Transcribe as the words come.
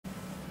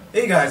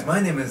Hey guys, my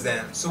name is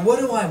Dan. So what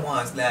do I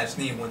want /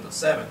 need Windows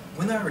 7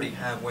 when I already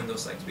have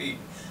Windows XP?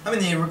 I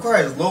mean, it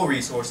requires low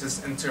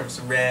resources in terms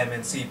of RAM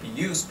and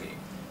CPU speed.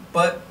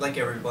 But, like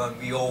everyone,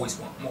 we always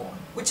want more.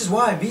 Which is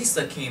why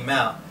Vista came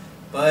out.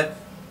 But,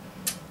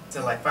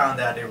 till I found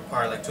out it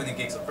required like 20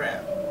 gigs of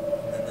RAM.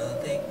 And another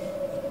thing,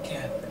 it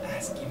kept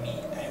asking me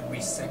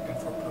every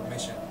second for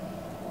permission.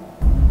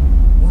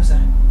 What was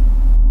that?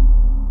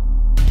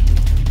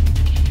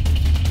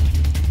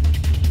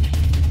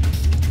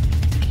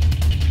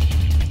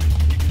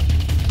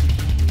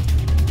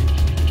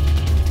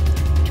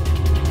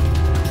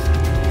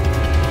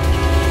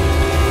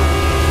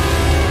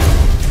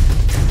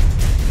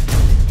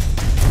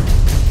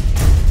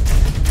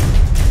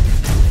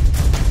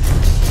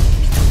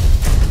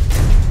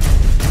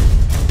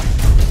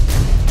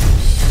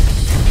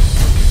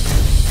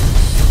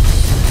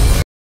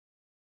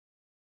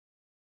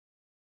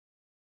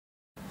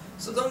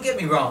 So don't get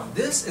me wrong,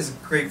 this is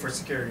great for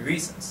security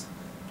reasons,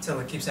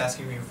 until it keeps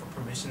asking me for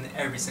permission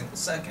every single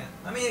second.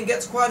 I mean, it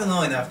gets quite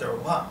annoying after a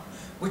while,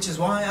 which is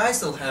why I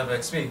still have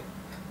XP.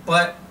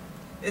 But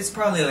it's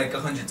probably like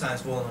 100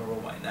 times vulnerable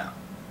right now.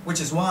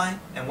 Which is why,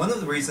 and one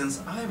of the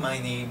reasons, I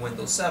might need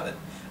Windows 7.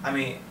 I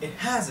mean, it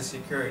has the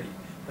security,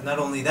 but not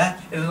only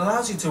that, it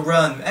allows you to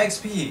run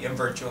XP in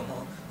virtual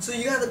mode. So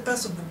you got the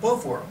best of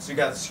both worlds. You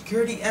got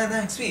security and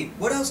XP.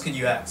 What else could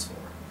you ask for?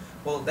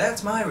 Well,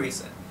 that's my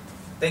reason.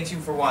 Thank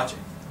you for watching.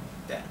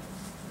 Dan.